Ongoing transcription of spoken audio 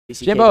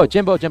Jimbo, I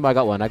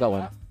got one.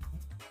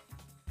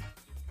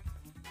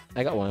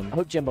 I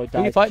hope Jimbo dies. Who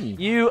are you fighting?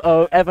 You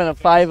owe Evan a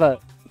 £5.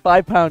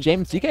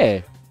 James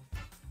DK.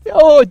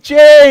 Yo,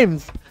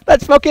 James!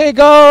 Let's fucking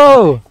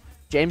go!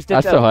 James did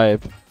That's so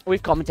hype.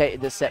 We've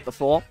commentated this set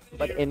before,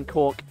 but in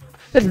Cork.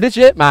 That's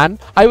legit, man.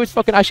 I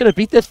should have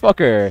beat this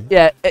fucker.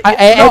 Yeah.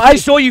 I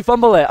saw you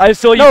fumble it.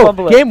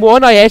 Game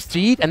 1, I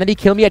SG'd, and then he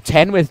killed me at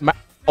 10 with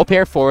up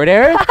air forward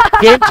air.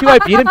 Game 2, I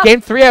beat him.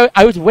 Game 3,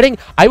 I was winning.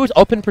 I was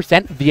up in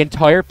percent the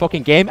entire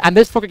fucking game, and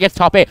this fucker gets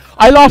top 8.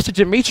 I lost to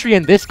Dimitri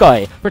and this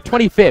guy for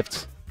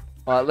 25th.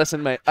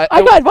 Listen, mate.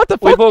 What the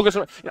fuck?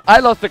 I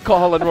lost to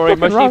Cahill and Rory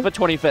Mushy for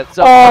 25th.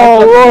 So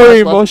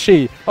Rory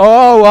Mushy.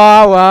 Oh,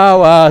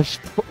 wow.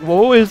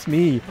 Woe is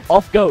me.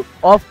 Off go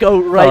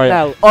right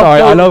now.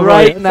 Sorry, I love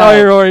right Rory.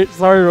 now.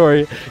 Sorry,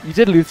 Rory. You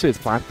did lose to his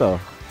plant, though.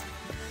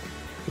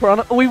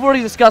 We've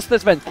already discussed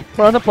this, man.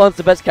 Piranha Plant's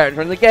the best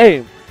character in the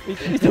game.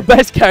 He's the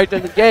best character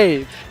in the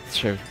game. It's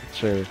true.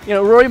 You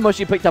know, Rory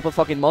Mushy picked up a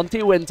fucking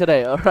Monty win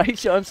today, alright?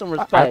 Show him some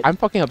respect. I'm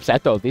fucking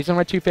upset, though. These are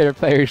my 2 favorite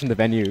players in the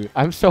venue.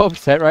 I'm so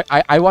upset, right?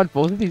 I want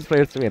both of these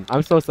players to win.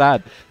 I'm so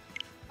sad.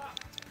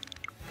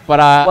 But,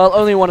 well,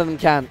 only one of them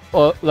can.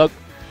 Well, look,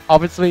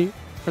 obviously,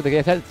 for the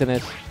game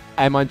finish,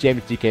 I'm on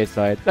James DK's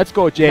side. Let's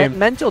go, James.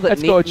 Mental that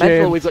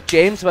we've got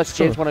James versus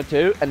James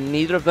 102, and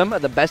neither of them are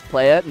the best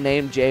player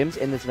named James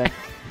in this event.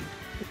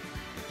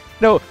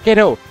 No.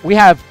 We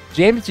have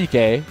James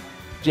DK,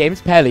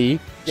 James Pelly,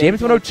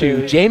 James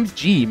 102, James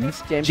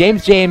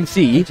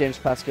JMC, James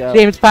Pascal.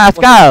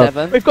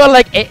 We've got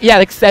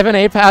like 7,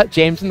 8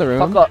 James in the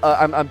room.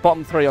 I'm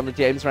bottom 3 on the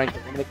James rank.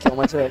 I'm gonna kill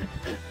myself.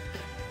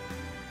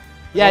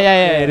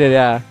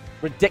 Yeah.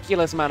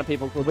 Ridiculous amount of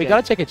people called We James.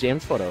 gotta take a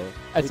James photo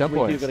at some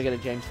point. We do gotta get a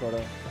James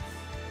photo.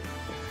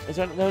 Is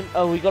there no?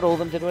 Oh, we got all of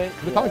them, did we?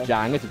 We call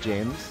Jang as a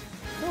James.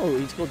 No,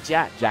 he's called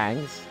Jack.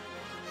 Jangs.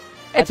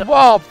 It's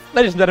Wob,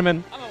 ladies and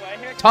gentlemen.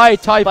 Ty,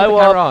 put the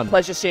camera on.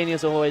 Pleasure seeing you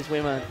as always,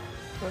 we man.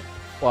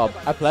 Wob,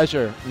 a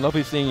pleasure.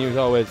 Lovely seeing you as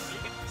always.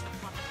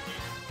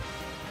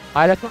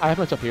 I have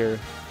much up here.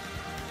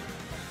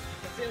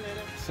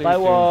 Bye,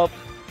 Wob.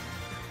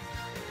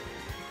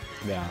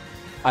 Yeah.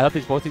 I love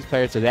both these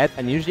players to death,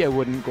 and usually I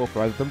wouldn't go for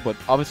either of them, but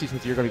obviously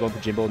since you're going to go into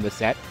Jimbo in this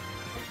set,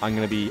 I'm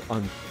going to be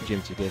on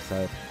Jim's TK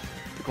side.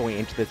 Going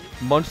into this.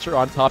 Monster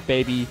on top,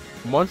 baby.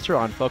 Monster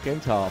on fucking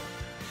top.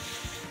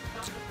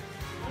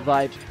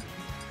 Vibe.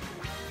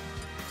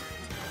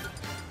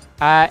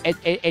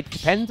 It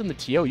depends on the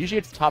TO. Usually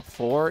it's top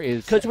 4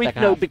 is because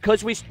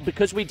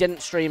we didn't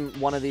stream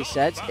one of these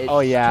sets.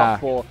 It's top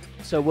 4.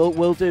 So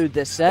we'll do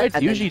this set.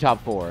 It's usually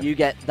top 4. You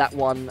get that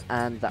one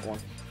and that one,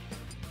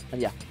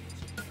 and yeah.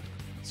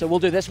 So we'll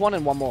do this one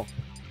and one more.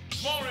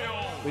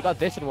 We got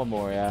this and one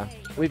more, yeah.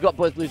 We've got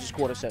both losers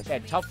quarter sets. Yeah,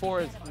 top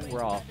 4 is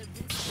we're off.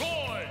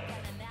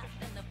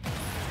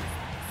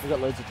 We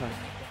got loads of time.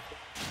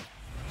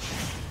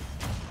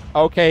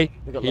 Okay,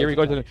 here we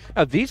go.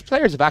 Now, these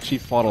players have actually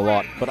fought a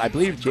lot, but I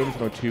believe James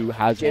 102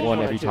 has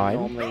won every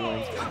time.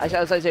 Actually,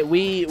 as I say,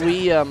 we've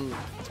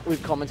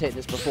commentated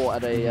this before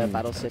at a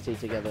Battle City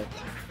together.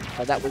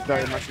 That was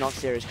very much not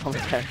serious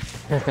commentary.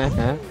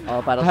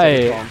 Battle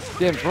City comms.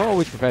 James, we're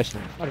always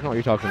professional. I don't know what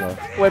you're talking about.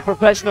 We're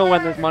professional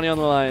when there's money on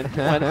the line.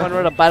 when we're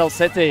at a Battle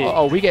City.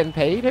 Oh, we getting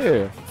paid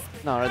here?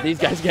 No, these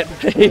guys getting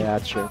paid. Yeah,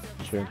 that's true.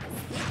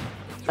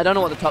 I don't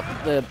know what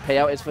the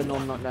payout is for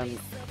Norm Knockdown.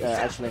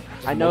 Actually,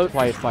 I know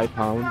quite £5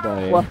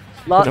 by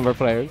the number of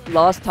players.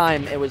 Last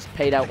time it was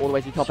paid out all the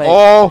way to top 8.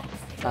 Oh!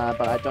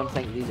 But I don't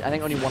think I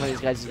think only one of these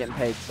guys is getting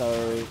paid, so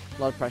a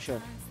lot of pressure.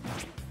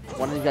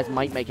 One of these guys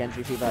might make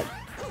entry fee back.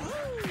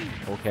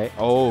 Okay.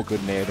 Oh,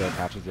 good nair there,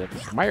 catches it.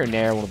 Meyer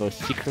nair, one of those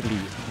secretly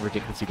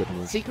ridiculously good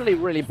moves. Secretly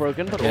really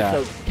broken, but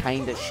also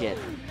kind of shit.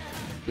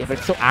 Yeah, but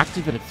it's so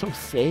active and it's so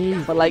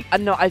safe. But like, I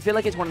don't know, I feel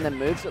like it's one of them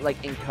moves that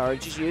like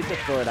encourages you to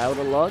throw it out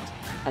a lot,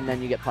 and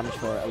then you get punished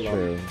for it a lot.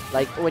 True.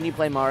 Like when you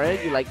play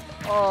Mario, you're like,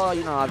 oh,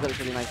 you know, I've got this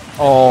really nice.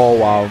 Oh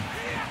wow.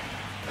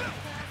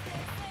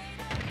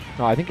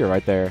 No, I think you're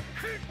right there.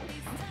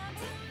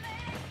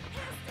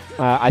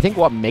 I think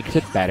what makes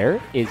it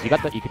better is you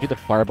could do the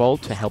fireball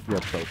to help your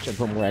approach and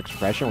put more extra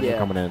pressure when you're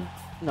coming in.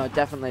 No,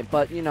 definitely,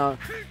 but you know.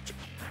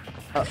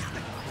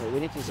 We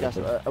need to discuss.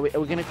 Are we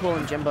going to call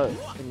him Jimbo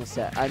in the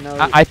set? I know.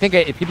 I think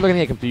if people are going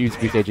to get confused,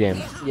 we say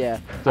James. Yeah,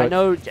 so I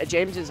know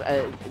James is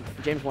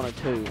James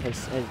 102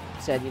 has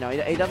said, you know,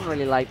 he doesn't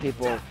really like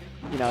people,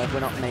 you know, if we're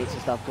not mates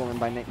and stuff, calling him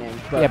by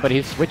nicknames. But yeah, but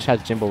his Switch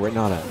has Jimbo written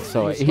on it.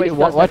 So what's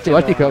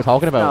he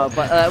talking about? No,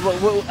 but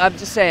I'm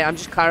just saying, I'm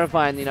just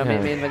clarifying. You know, me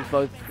and Vince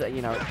both,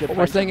 you know, good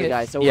friends with the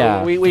guy.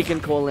 So we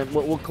can call him.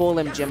 We'll call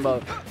him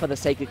Jimbo for the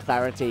sake of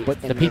clarity.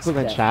 But the people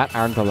in the chat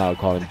aren't allowed to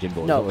call him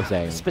Jimbo. No, is what we're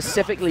saying.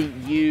 Specifically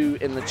you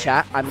in the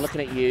chat. I'm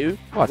looking at you.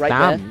 What, right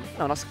Sam? there.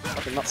 No, not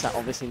Sam.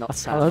 Obviously not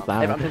Sam. Oh,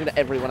 Sam. I'm looking at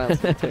everyone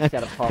else.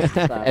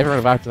 Everyone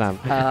about Sam.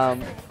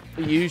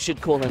 You should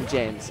call him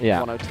James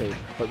 102,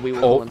 but we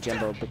will call him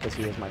Jimbo because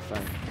he is my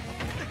friend.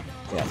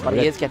 Yeah, but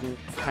he is getting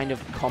kind of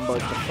comboed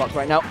to fuck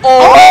right now.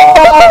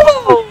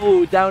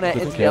 Oh! Down it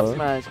into the up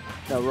smash.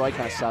 No, Roy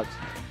kind of sucks.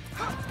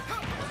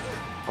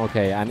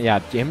 Okay, and yeah,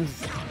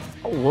 James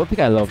One thing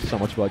I love so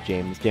much about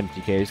James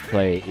DK's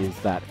play is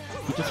that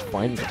he just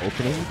finds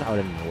openings out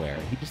of nowhere.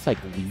 He just like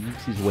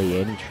weaves his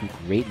way in through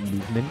great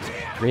movement,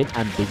 great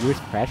ambiguous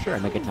pressure,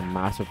 and like gets a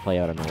massive play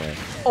out of nowhere.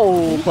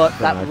 Oh, but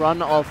that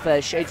run of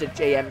Shades of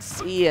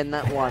JMC in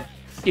that one.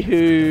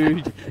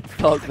 Huge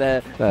talk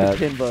there.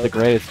 The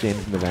greatest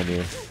James in the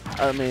venue.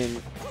 I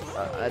mean,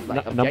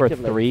 like number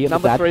 3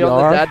 on the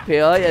dad PR.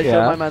 Yeah,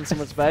 show my man some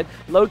respect.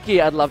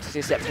 Low-key, I'd love to see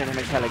Septon and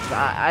Metallic.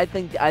 I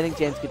think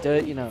James could do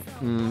it, you know.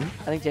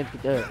 I think James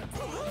could do it.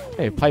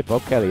 Hey, pipe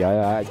up, Kelly.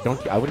 I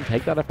wouldn't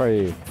take that if I were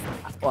you.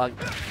 Well,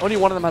 only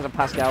one of them has a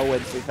Pascal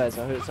win, to be fair,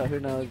 so who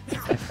knows?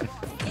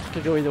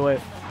 Could go either way.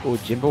 Oh,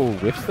 Jimbo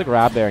whiffs the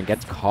grab there and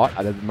gets caught.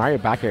 And Mario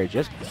back air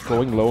just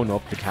going low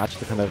enough to catch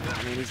the kind of...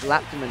 I mean, he's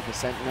lapped him in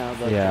percent now,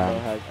 but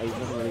yeah. He's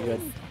looking really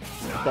good.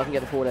 Doesn't get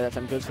the forward air that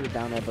time, goes for the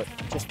down air, but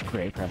just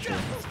great pressure.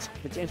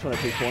 But James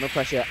 102 corner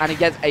pressure, and he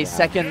gets a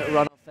second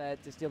run off there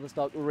to steal the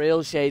stock.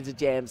 Real shades of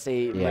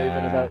JMC moving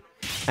about.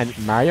 And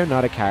Mario,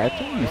 not a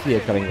character, you see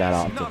it cutting that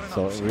often.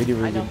 So really,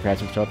 really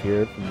impressive stuff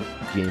here from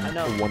James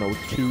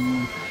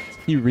 102.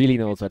 He really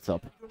knows what's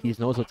up. He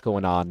knows what's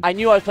going on. I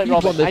knew I was playing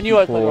Robin. I knew I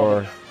was playing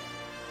Robin.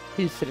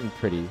 He's sitting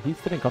pretty. He's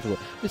sitting comfortable.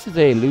 This is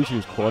a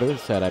losers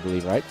quarters set, I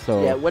believe, right?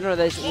 So yeah, winner of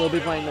this will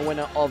be playing the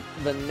winner of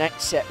the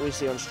next set we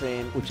see on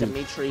stream, which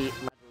Dimitri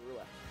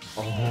Madurua.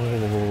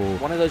 Oh,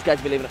 one of those guys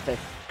will be leaving at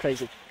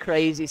 5th.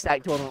 Crazy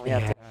stack tournament we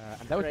have.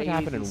 And that was going to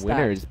happen in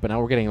winners, but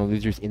now we're getting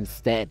losers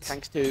instead.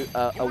 Thanks to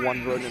a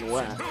one Ronin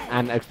winner.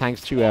 And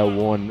thanks to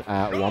one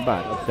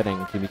Wombat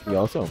upsetting Dimitri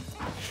also.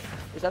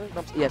 Is that an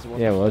upset? Yes, it was.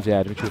 Yeah, it was.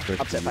 Yeah, Dimitri was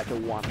first. Upset back to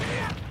 1.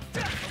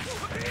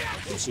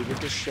 You see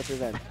this shit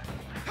event.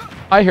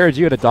 I heard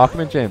you had a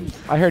document, James.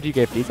 I heard you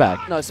gave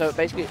feedback. No, so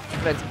basically...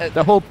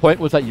 the whole point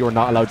was that you were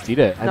not allowed to see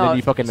it, and then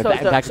you fucking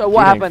attacked. So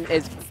what happened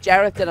is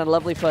Jareth did a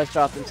lovely first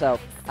draft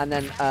himself, and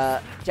then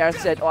Jareth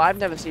said, I've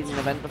never seen an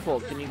event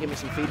before. Can you give me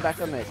some feedback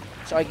on this?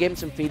 So I gave him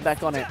some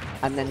feedback on it,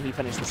 and then he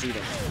finished the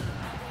seeding.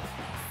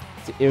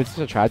 It was just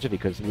a tragedy,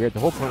 because the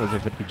whole point was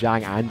it would be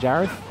Jang and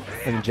Jareth,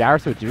 and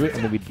Jareth would do it,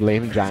 and then we'd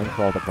blame Jang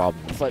for all the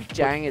problems. But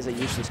Jang is a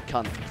useless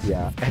cunt.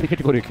 Yeah. I think he had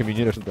to go to a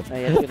communion or something. No,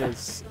 he had to go to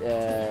his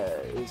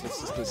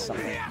sister's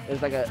something. It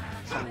was like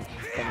some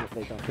thing that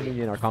they don't.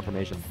 Communion or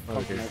confirmation.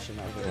 Confirmation,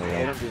 that was it.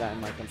 They don't do that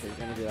in my country.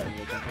 They only do that in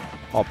your country.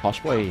 Oh,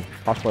 Posh Boy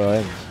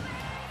Islands.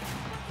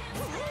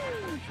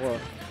 What?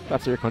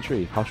 That's your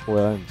country, Posh Boy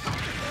Islands.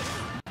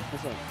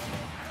 What's that?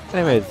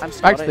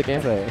 Anyways, back to the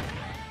gameplay.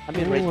 I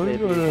mean,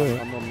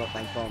 I'm not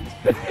playing bombs.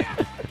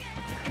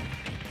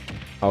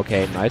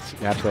 Okay, nice.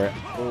 That's where.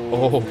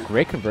 Oh,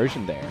 great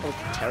conversion there. That was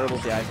terrible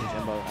DI from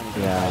Jimbo.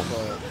 Yeah.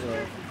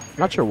 I'm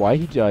not sure why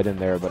he died in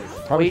there, but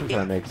probably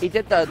he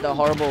did the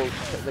horrible,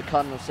 the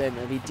cardinal sin,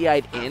 and he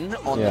DI'd in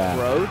on the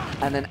road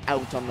and then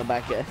out on the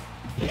back end.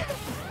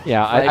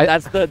 Yeah, like,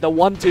 that's the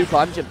 1-2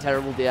 punch of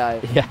terrible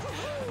DI. Yeah.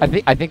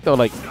 I think though,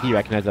 like, he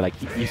recognized that, like,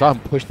 you saw him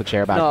push the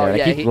chair back there.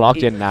 Like, he's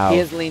locked in now. He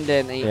has leaned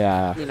in.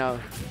 You know,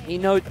 he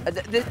knows.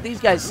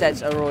 These guys'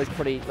 sets are always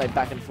pretty, like,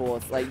 back and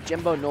forth. Like,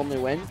 Jimbo normally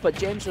wins, but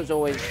James was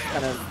always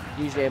kind of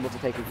usually able to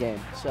take a game.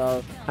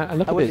 So, I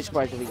wouldn't be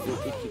surprised if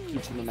he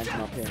keeps the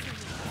momentum up here.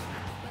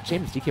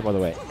 James DK, by the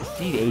way,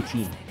 seed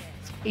 18.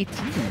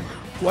 18.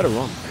 What a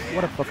run.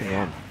 What a fucking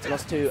run.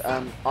 Lost to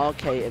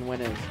RK in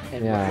winners.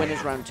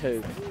 Winners round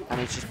 2. And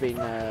he's just been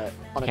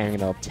on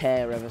a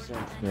tear ever since.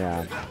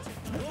 Yeah.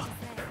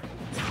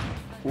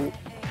 Ooh.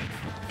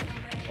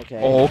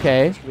 Okay. Oh,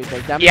 okay.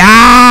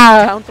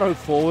 Yeah! Down throw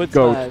forward.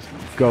 Goat.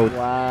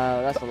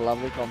 Wow, that's a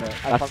lovely combo.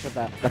 I fuck with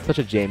that. That's such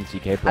a James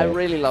DK play. I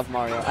really love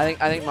Mario. I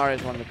think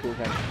Mario's one of the cool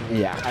characters.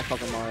 Yeah. I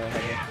fuck with Mario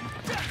heavy.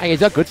 And he's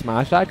got good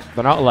smash attacks.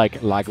 They're not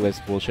like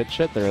lagless bullshit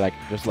shit. They're like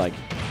just like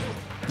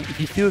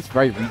he feels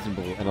very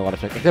reasonable in a lot of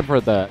things, except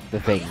for the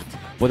things.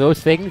 Well, those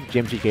things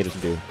James DK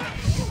doesn't do.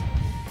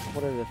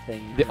 What are the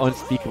things? The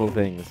unspeakable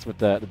things with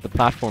the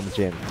platforms,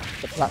 James.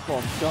 The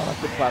platforms. God,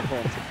 the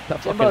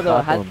platforms. Jimbo though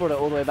has brought it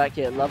all the way back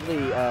here. Lovely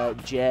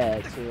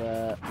Jer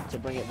to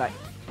bring it back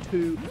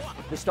to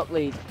the stock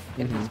lead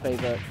in his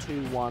favor.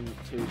 2-1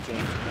 to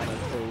James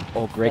 103.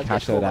 Oh, great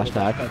catch there, dash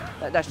tag.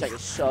 That dash tag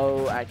is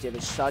so active.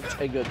 It's such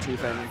a good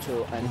two-framing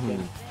tool, and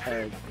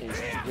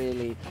is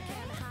really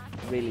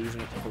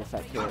using it to full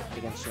effect here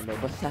against Jimbo.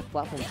 But that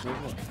platform's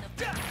movement.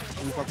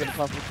 Can you fuck with the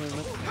platform's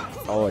movement?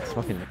 Oh, it's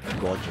fucking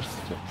gorgeous.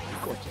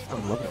 Gorgeous.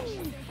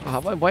 I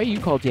love it. Why are you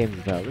called James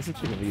as well? This is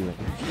too confusing.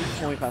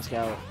 Call me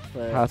Pascal.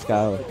 For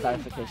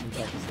clarification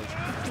purposes.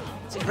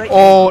 It's a great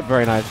game.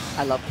 Very nice.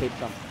 I love Cape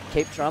Trump.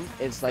 Cape Trump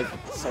is like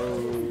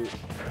so.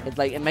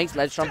 It makes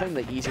ledge trumping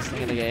the easiest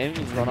thing in the game.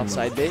 You can run on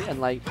side B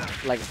and like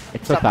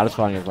it's so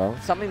satisfying as well.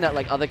 Something that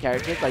like other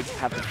characters like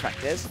have to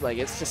practice. Like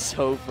it's just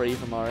so free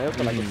for Mario,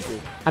 but like it's cool.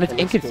 And it's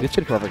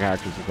inconsistent for other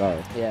characters as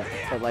well. Yeah,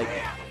 but like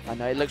I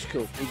know it looks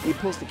cool. He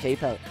pulls the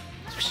cape out.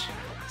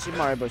 Super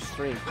Mario Bros.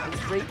 3.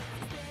 3.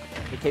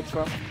 the capes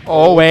from.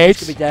 Oh, wait.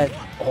 He's gonna be dead.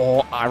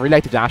 Oh, I really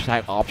like the dash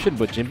attack option,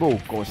 but Jimbo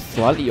goes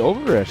slightly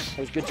over it.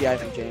 It was good DI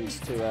from James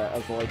to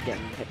avoid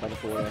getting hit by the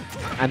forward air.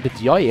 And the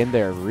DI in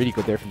there, really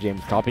good there from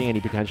James, stopping any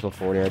potential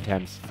forward air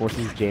attempts,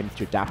 forces James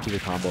to adapt to the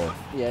combo.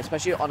 Yeah,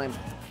 especially on a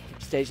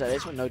stage like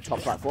this with no top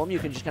platform, you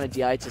can just kind of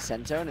DI to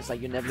center, and it's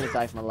like you're never going to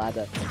die from a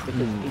ladder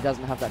because he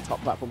doesn't have that top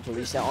platform to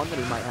reset on that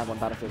he might have on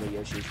Battlefield or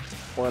Yoshi,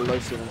 or a low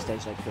ceiling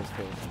stage like this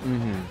too.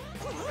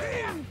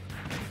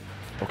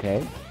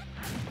 Okay.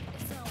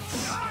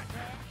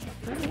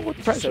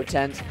 So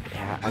tense.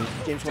 Yeah, and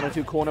James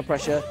 102 corner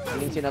pressure. You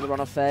can see another run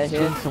off fair here.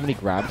 doing so many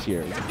grabs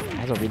here.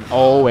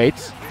 Oh,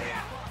 wait.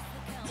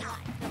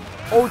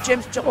 Oh,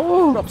 James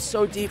drops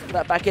so deep for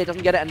that back air.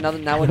 Doesn't get it.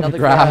 Another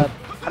grab.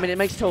 I mean, it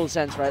makes total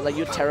sense, right? Like,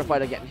 you're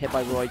terrified of getting hit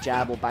by Roy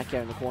jab or back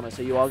air in the corner,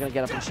 so you are going to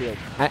get up and shield.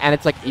 And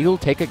it's like, you'll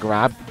take a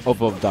grab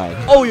above dying.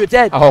 Oh, you're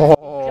dead. Oh.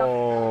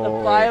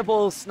 The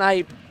fireball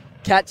snipe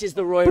catches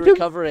the Roy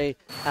recovery,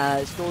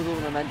 stores all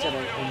the momentum,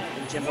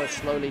 and Jimbo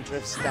slowly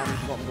drifts down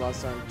into the bottom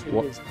blast zone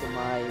to his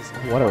demise.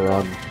 What a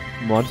run.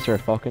 Monster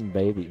fucking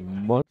baby.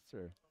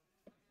 Monster.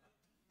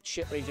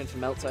 Shit region for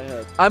Melts, I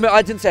heard. I mean,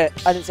 I didn't say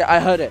it. I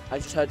heard it. I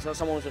just heard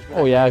someone was whispering.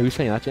 Oh, yeah. Who's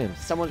saying that, James?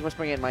 Someone's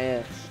whispering it in my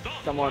ear.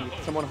 Someone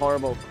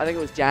horrible. I think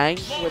it was Jang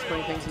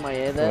whispering things in my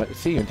ear there. Well,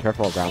 see you in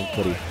Turfall Grounds,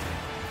 buddy.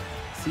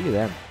 See you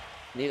then.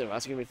 Neither of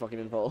us are going to be fucking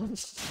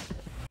involved.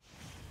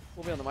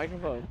 We'll be on the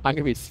microphone. I'm going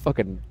to be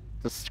fucking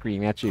just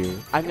screaming at you.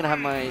 I'm going to have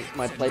my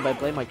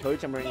play-by-play, my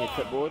coach. I'm bringing a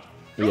clipboard.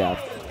 Yeah.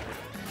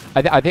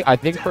 I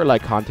think for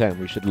like content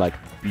we should like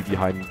be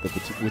behind with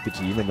the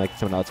team and like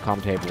someone else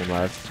commentate when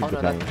our teams are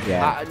playing.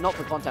 Yeah. Not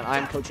for content. I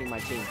am coaching my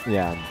team.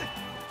 Yeah.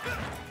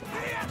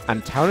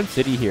 And Town and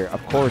City here,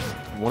 of course,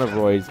 one of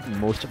Roy's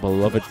most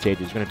beloved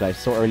stages. You're gonna die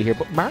so early here,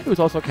 but Mario is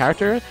also a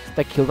character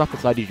that kills off the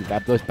side. You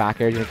grab those back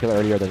airs you're gonna kill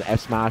earlier. Those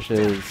F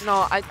smashes.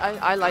 No,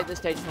 I like this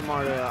stage for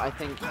Mario. I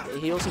think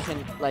he also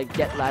can like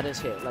get ladders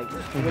here, like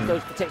with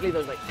those, particularly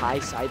those like high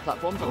side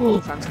platforms,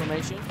 like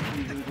transformation.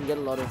 You can get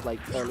a lot of like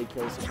early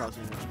kills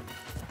surprisingly.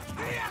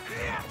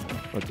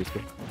 What's this?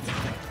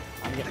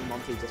 I'm getting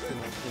Monty just for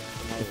my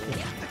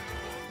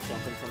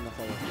jumping from the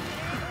thing.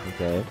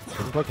 Okay,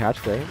 doesn't quite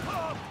catch there.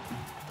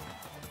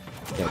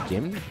 Yeah,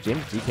 James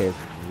DK is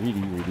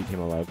really came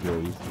alive here.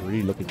 He's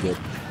really looking good.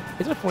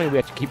 It's not funny we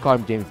have to keep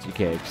calling him James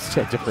DK just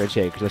to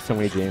differentiate because there's so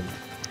many James.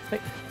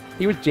 Like,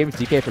 he was James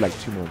DK for like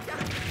 2 months.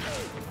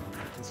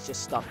 It's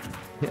just stuck.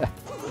 Yeah.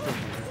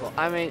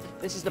 I mean,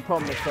 this is the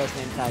problem with first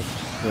name tags.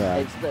 Yeah.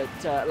 It's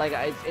that like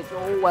it's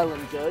all well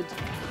and good.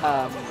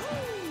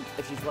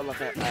 If you've got like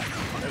a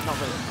it's not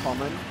very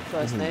common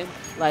first name.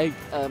 Like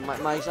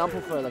my example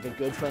for like a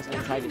good first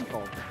name tag is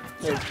Colm.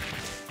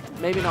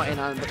 Maybe not in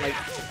Ireland, but like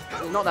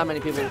there's not that many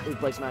people who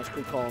play Smash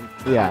called Colm.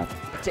 Yeah.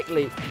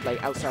 Particularly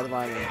like outside of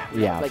Ireland.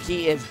 Yeah. Like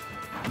he is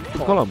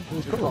Colm.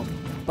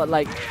 But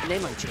like a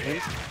name like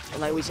James,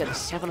 and like we said, there's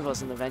 7 of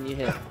us in the venue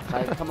here.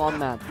 Like, come on,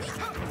 man.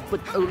 But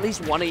at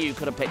least one of you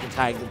could have picked a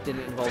tag that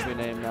didn't involve your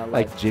name now.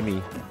 Like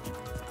Jimmy.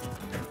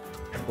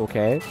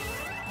 Okay.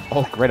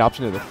 Oh, great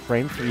option to the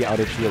frame 3 out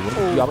of shield. What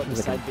are the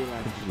options that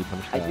can completely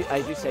punish that?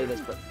 I do say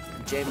this, but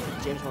James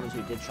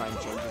 1-2 did try and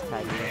change his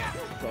tag.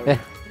 Very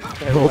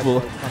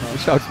Noble.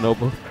 Shouts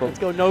Noble. Let's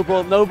go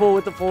Noble. Noble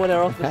with the forward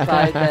air off the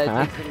side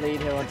there. Takes the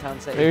lead here on Town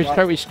City.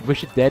 Maybe we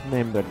should dead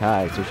name their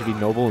tags. So it should be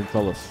Noble and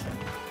Solus.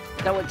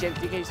 Is that what James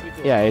DK used to be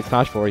called? Yeah, it's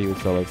Smash 4 he was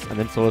Solus. And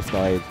then Solus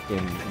died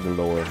in the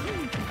lower.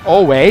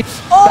 Oh, wait.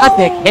 That's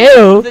a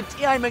kill. The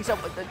TI makes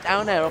up with the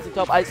down air off the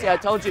top. I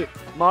told you,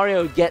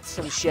 Mario gets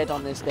some shit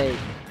on this stage.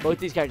 Both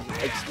these characters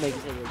make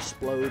it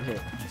explode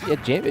here. Yeah,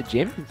 James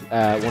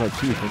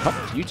 102 has been caught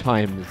a few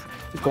times.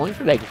 He's going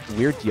for like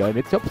weird DI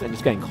mix-ups and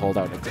just getting called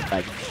out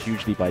like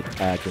hugely by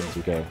James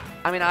DK.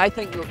 I mean, I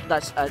think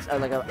that's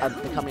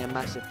becoming a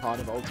massive part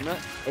of Ultimate.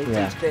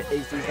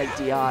 These like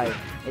DI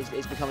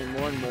is becoming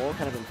more and more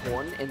kind of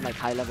important in like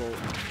high-level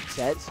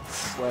sets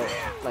where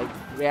like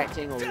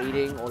reacting or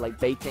reading or like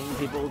baiting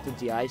people to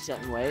DI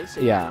certain ways so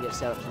you can get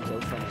setups and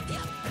kills from it.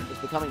 It's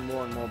becoming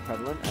more and more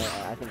prevalent.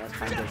 I think as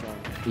time goes on.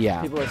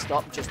 Yeah. People have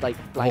stopped just like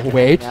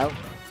blanking out.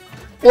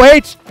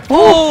 Wait!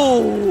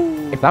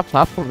 Oh! If that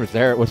platform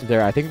wasn't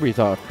there, I think we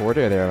saw a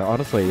quarter there,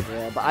 honestly.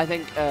 Yeah, but I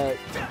think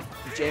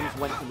James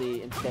went for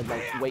instead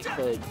like wait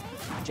for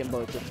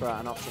Jimbo to throw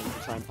out an option to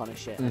try and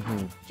punish it.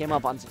 Came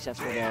up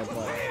unsuccessful there,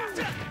 but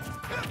it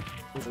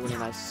was a really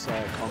nice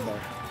combo.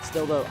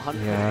 Still though,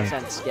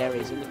 100% scary.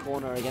 He's in the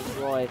corner against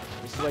Roy.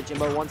 This is where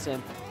Jimbo wants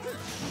him.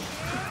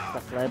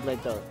 The flare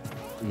blade though.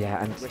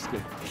 Yeah, and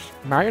risky.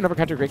 Mario never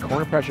countered great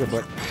corner pressure,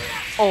 but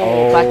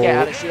back air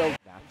out of shield.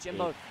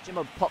 Jimbo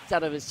popped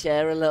out of his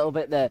chair a little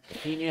bit there.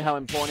 He knew how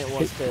important it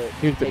was to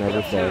take the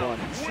nervous there.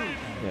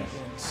 2-1.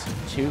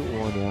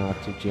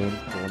 2-1 to James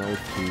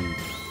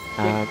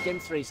 102. Game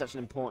 3 is such an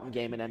important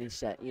game in any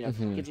set. You know,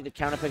 gives you the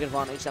counter pick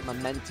advantage, that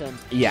momentum.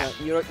 Yeah.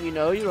 You're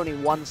only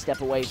one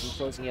step away from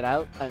closing it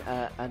out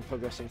and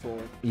progressing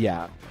forward.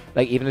 Yeah.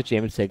 Like even if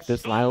James takes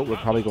this now, we're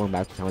probably going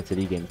back to Town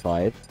City Game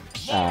 5.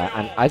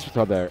 And I just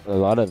thought there are a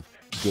lot of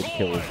good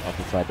kills off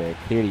the side there.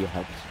 Clearly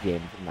helps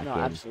James in that game.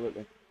 No,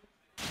 absolutely.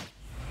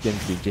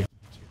 James.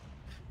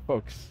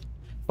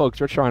 Folks,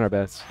 we're trying our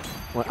best.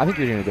 Well, I think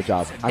you're doing a good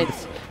job.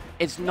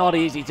 It's not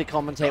easy to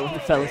commentate when the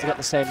fellas have got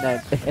the same name.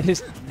 It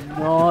is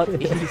not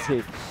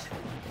easy.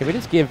 Can we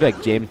just give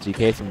like James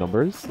GK some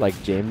numbers,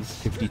 like James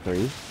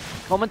 53?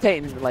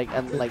 Commentating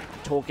and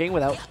talking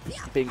without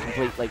being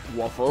complete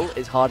waffle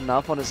is hard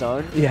enough on its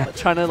own. Yeah. But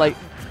trying to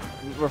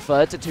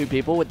refer to two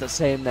people with the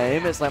same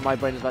name, it's like my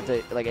brain is about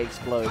to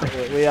explode.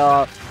 We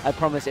are. I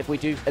promise, if we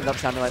do end up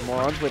sounding like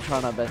morons, we're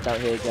trying our best out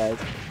here, guys.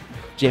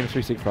 James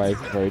 365,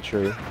 very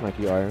true, like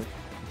you are.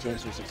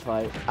 James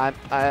 365.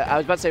 I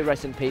was about to say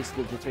rest in peace to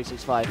the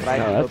 365, but I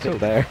that's still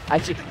there.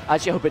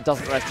 actually hope it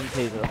doesn't rest in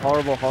peace. It's a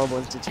horrible, horrible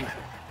institution.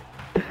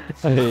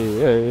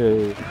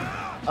 Hey.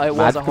 It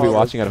was a horrible. Be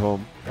watching at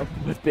home.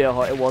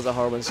 It was a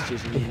horrible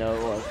institution, you know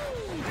it was.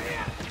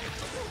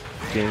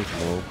 James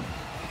no.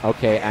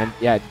 Okay, and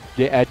yeah,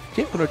 James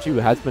 102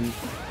 has been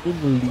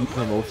in the lead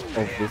for most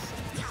of this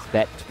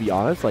set, to be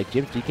honest. Like,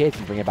 James DK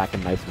can bring it back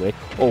in a nice way.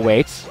 Oh,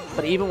 wait.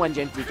 But even when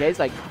James DK's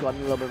gotten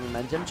a little bit of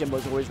momentum,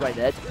 Jimbo's always right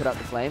there to put out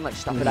the flame,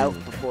 stop it out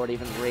before it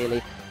even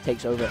really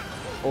takes over.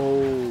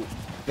 Oh,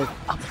 the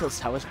up tilt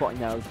tower spotting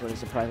now is really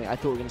surprising. I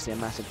thought we were going to see a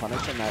massive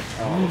punish on that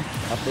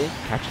up there.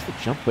 Catches the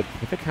jump, but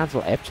if it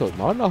cancel F tilt,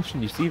 not an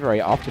option you see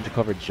very often to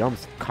cover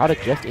jumps. Caught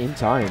it just in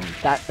time.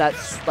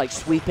 That's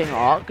sweeping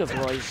arc of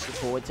Roy's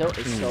forward tilt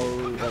is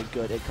so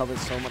good. It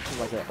covers so much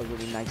of a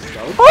really nice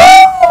zone.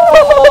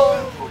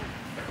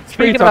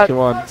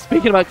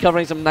 Speaking about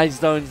covering some nice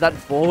zones, that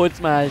forward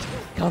smash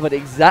covered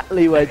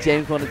exactly where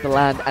James wanted to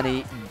land, and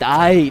he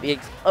died. He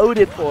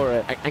exploded for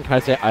it. And can I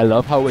say, I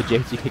love how when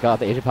James DK got off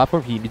the Asian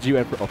platform, he immediately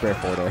went for up air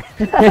forward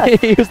there.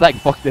 He was like,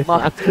 fuck this,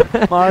 man.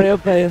 Mario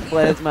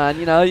players, man.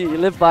 You know, you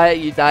live by it,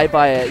 you die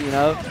by it, you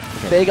know.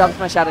 Okay. Big up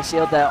smash out of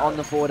shield there on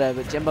the forward air,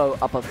 but Jimbo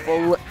up a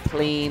full,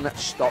 clean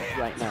stop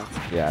right now.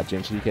 Yeah,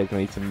 James DK is going to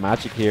need some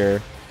magic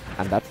here,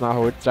 and that's not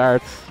how it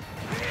starts.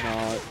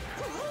 No.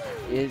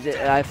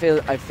 I fear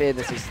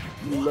this is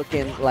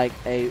looking like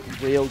a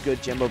real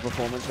good Jimbo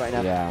performance right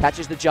now. Yeah.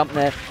 Catches the jump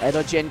there.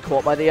 Edo Jin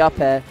caught by the up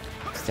air.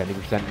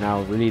 70%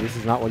 now. Really, this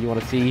is not what you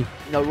want to see.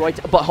 No, right.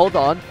 But hold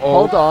on.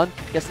 Hold on.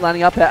 Gets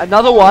landing up air.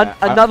 Another one.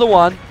 Yeah, another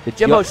one.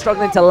 Jimbo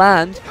struggling to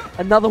land.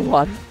 Another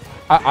one.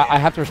 I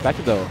have to respect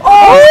it though.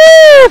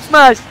 Oh!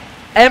 Smash!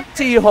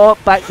 Empty hop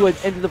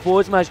backwards into the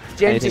forward smash.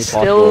 James has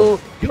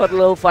still got a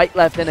little fight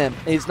left in him.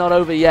 It's not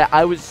over yet.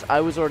 I was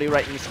already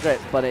writing the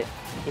script, but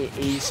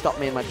he stopped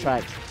me in my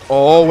tracks.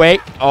 Oh,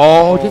 wait.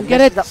 Oh, didn't get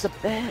it. That's the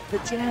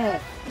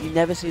jet. You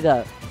never see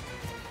that.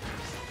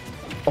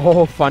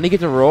 Oh, Funny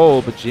gets a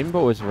roll, but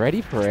Jimbo is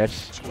ready for it.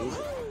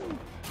 Jeez.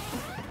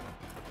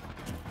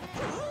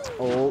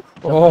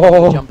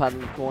 Oh, jump out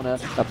of the corner.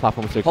 That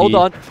platform was so Hold key.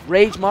 on.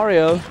 Rage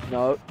Mario.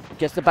 No.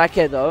 Gets the back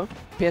air, though.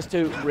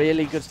 PS2,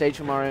 really good stage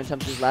for Mario in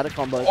terms of his ladder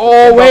combos.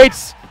 Oh, wait.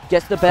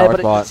 Gets the bear, but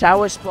it's a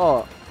tower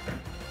spot.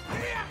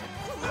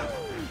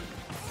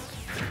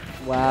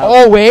 Wow.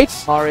 Oh, wait.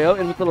 Mario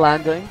in with the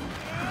landing.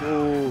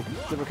 Ooh,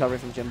 good recovery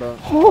from Jimbo.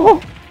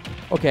 Oh.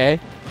 Okay.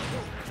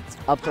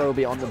 Up throw will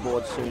be on the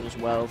board soon as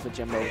well for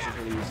Jimbo, which is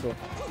really useful.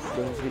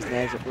 Going for these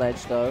nails at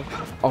ledge, though.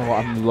 Oh,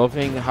 I'm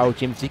loving how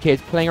James DK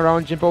is playing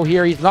around Jimbo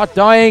here. He's not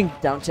dying.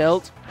 Down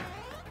tilt.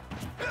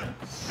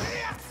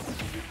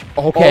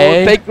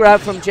 Okay. Oh, big grab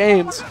from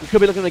James. We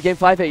could be looking at game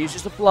 5 here.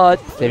 Uses the flood.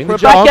 Saving the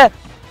jump.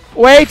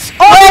 Wait.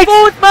 Oh,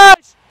 forward smash!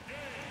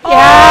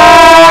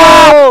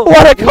 Yeah! Oh!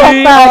 What a comeback!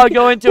 We are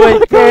going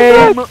to a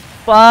game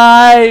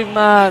 5,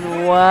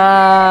 man.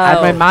 Wow.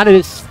 And my man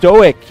is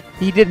stoic.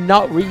 He did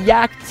not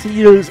react.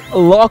 He just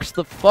locks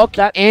the fuck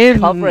in.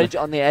 Coverage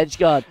on the edge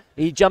guard.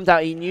 He jumped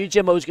out. He knew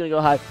Jimbo was going to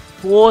go high.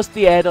 Forced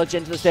the air dodge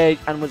into the stage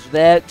and was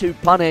there to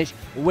punish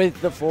with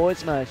the forward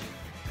smash.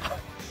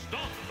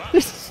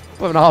 This is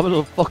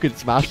phenomenal fucking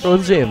Smash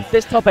Bros, James.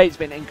 This top 8's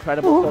been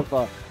incredible so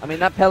far. I mean,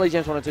 that Pele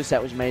James 102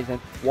 set was amazing.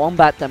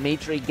 Wombat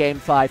Dimitri game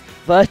 5.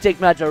 Vertic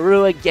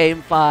Matarua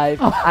game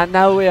 5. And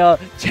now we are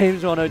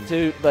James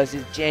 102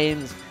 versus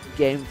James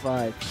game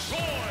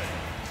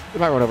 5. We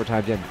might run over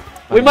time, Jim.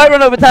 We might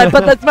run over time,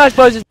 but the Smash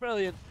Bros is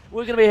brilliant.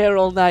 We're going to be here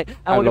all night,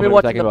 and we're going to be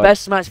watching the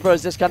best Smash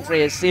Bros this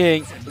country is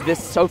seeing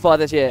so far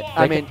this year.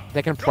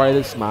 They can pry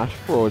the Smash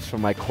Bros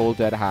from my cold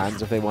dead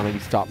hands if they want to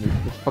stop me.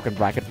 This fucking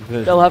bracket.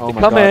 They'll have to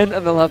come in,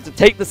 and they'll have to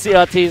take the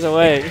CRTs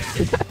away.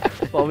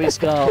 Bobby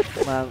Skull,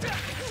 man.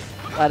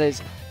 That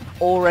is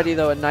already,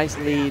 though, a nice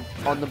lead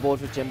on the board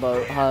for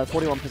Jimbo.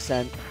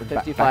 41%,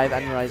 55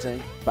 and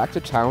rising. Back to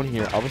town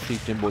here. Obviously,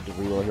 Jimbo did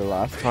reroll here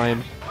last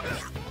time.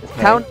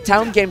 Okay.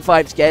 Town game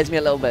 5 scares me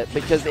a little bit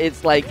because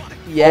it's like,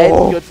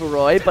 it's good for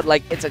Roy, but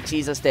like it's a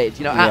cheeser stage.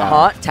 You know, at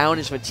heart, town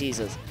is for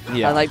cheesers.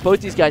 Yeah. And like both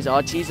these guys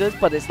are cheesers,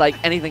 but it's like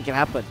anything can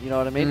happen. You know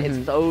what I mean?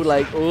 It's so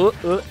like,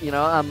 you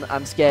know,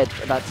 I'm scared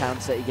about Town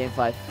City game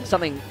 5.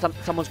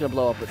 Someone's gonna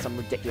blow up with some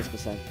ridiculous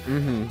percent.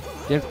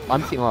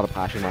 I'm seeing a lot of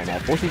passion right now.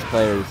 Both these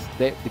players,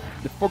 they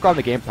forgot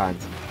the game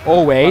plans.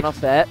 Oh wait. Run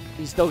off bet.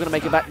 He's still gonna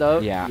make it back though.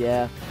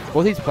 Yeah.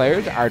 Both these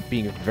players are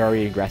being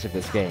very aggressive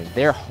this game.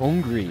 They're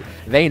hungry.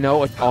 They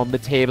know it's on the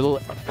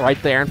table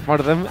right there in front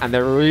of them, and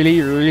they're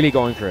really, really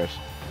going for it.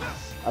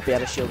 Up air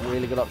to shield,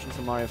 really good option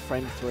for Mario.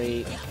 Frame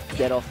 3,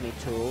 get off me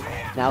tool.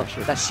 Now,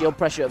 that shield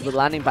pressure of the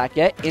landing back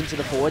air into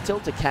the forward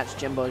tilt to catch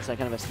Jimbo's like,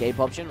 kind of escape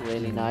option,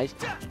 really nice.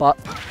 But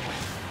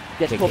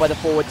gets caught by the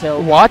forward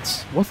tilt. What?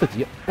 What's the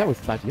deal? That was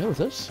bad deal, is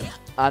this?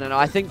 I don't know.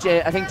 I think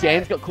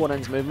James got caught on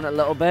his movement a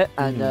little bit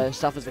and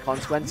suffers the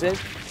consequences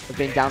of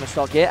being down a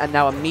stock here. And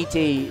now a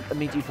meaty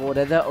forward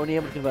air there, only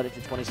able to convert it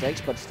to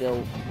 26, but still,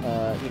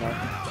 you know,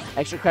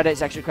 extra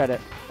credit's extra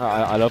credit.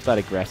 I love that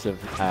aggressive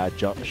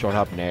short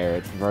hop nair.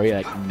 It's very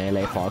like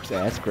melee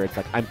Fox-esque, where it's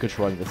like, I'm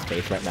controlling the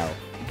space right now.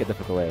 Get the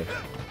fuck away.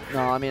 No,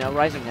 I mean, a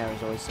rising nair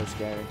is always so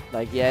scary.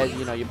 Like, yeah,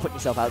 you know, you put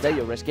yourself out there,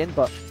 you're risking,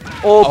 but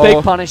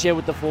big punish here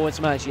with the forward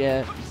smash,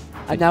 yeah.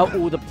 And now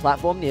all the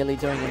platform nearly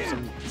doing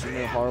him some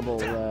really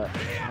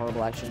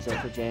horrible actions there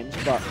for James,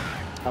 but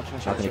up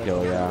smash not gonna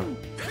kill, yeah.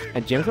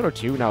 And James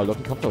 102 now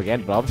looking comfortable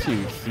again, but obviously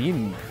we've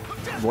seen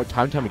more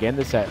time again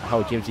this set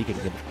how James E can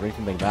bring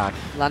something back.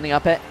 Landing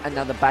up it, and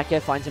now the back air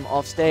finds him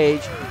off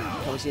stage.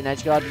 Can we see an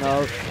edge guard?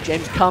 No.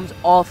 James comes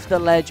off the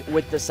ledge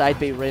with the side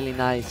B, really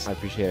nice. I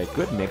appreciate it.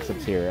 Good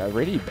mix-ups here.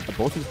 Really,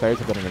 both these players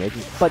have done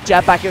amazing. But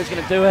jab back air is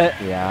gonna do it.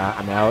 Yeah,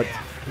 and now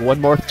one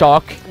more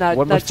stock.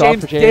 One more stock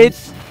for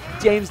James.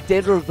 James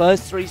did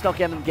reverse 3-stock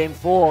in game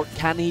 4.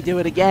 Can he do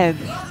it again?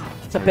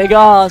 It's a big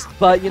ask,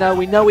 but you know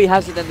we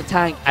has it in the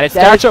tank. And it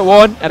starts at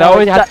 1. And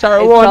always has to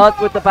start at 1. It starts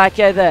with the back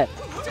air there.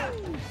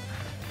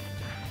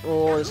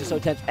 Oh, this is so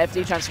tense.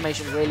 FD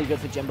transformation really good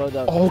for Jimbo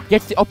though. Oh,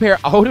 gets the up air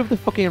out of the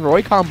fucking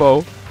Roy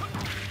combo.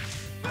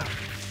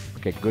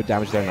 Okay, good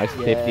damage there. Nice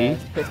 50.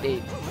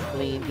 50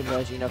 clean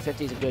conversion. You know,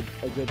 50 is a good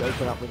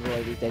open up with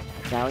Roy these days.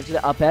 Now into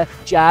the up air.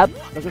 Jab.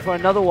 Looking for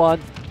another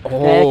one.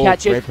 Oh,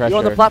 catch great it. pressure. You're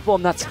on the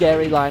platform. That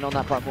scary line on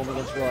that platform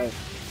against Roy.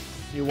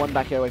 You one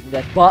back air away from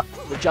death. But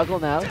the juggle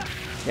now.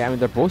 Yeah, I mean,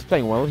 they're both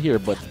playing well here,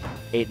 but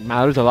it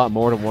matters a lot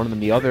more to one than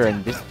the other.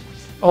 And this.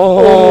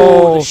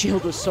 Oh, the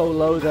shield was so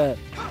low there.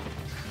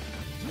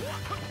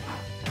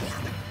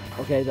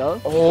 Okay, though.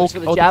 Oh, for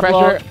the jab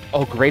pressure. block.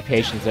 Oh, great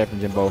patience there from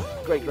Jimbo.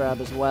 Great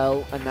grab as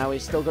well. And now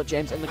he's still got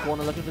James in the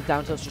corner looking for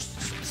down tilts. Just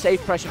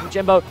safe pressure from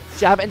Jimbo.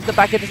 Jab into the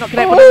back end. Does not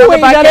connect. Oh,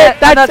 he got it.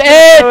 That's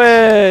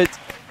it.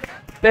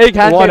 Big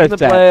hand kick from the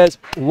players.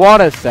 What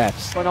a set.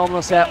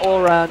 Phenomenal set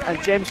all around.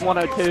 And James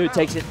 102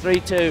 takes it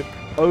 3-2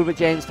 over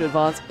James to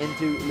advance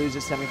into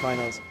losers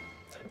semifinals.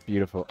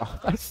 Beautiful. Oh,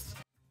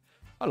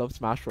 I love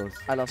Smash Bros.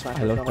 I love Smash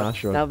Bros.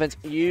 Smash Bros. Now, Vince,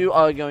 you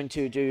are going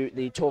to do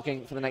the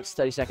talking for the next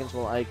 30 seconds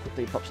while I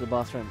quickly pop to the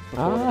bathroom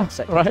before the next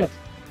set. Right.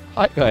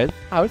 Alright, go ahead.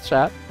 How's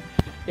chat?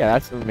 Yeah,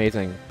 that's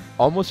amazing.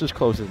 Almost as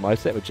close as my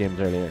set with James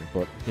earlier,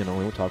 but, you know,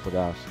 we won't talk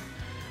about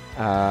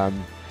that.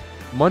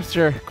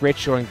 Munster, great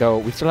showing, though.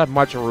 We still have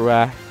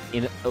Marjarua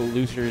in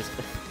losers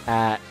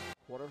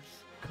quarters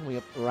coming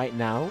up right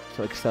now,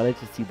 so excited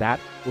to see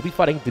that. We'll be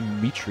fighting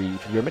Dimitri.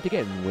 You're meant to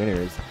get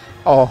winners.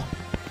 Oh,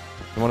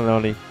 the one and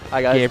only.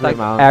 Hi guys, thank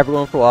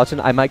everyone for watching.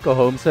 I might go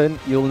home soon.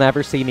 You'll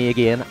never see me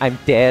again. I'm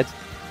dead.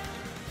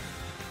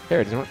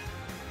 Here,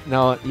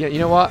 no, you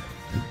know what?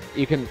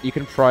 You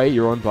can pry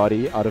your own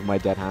body out of my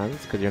dead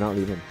hands because you're not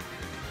leaving.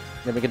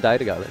 Then we can die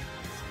together.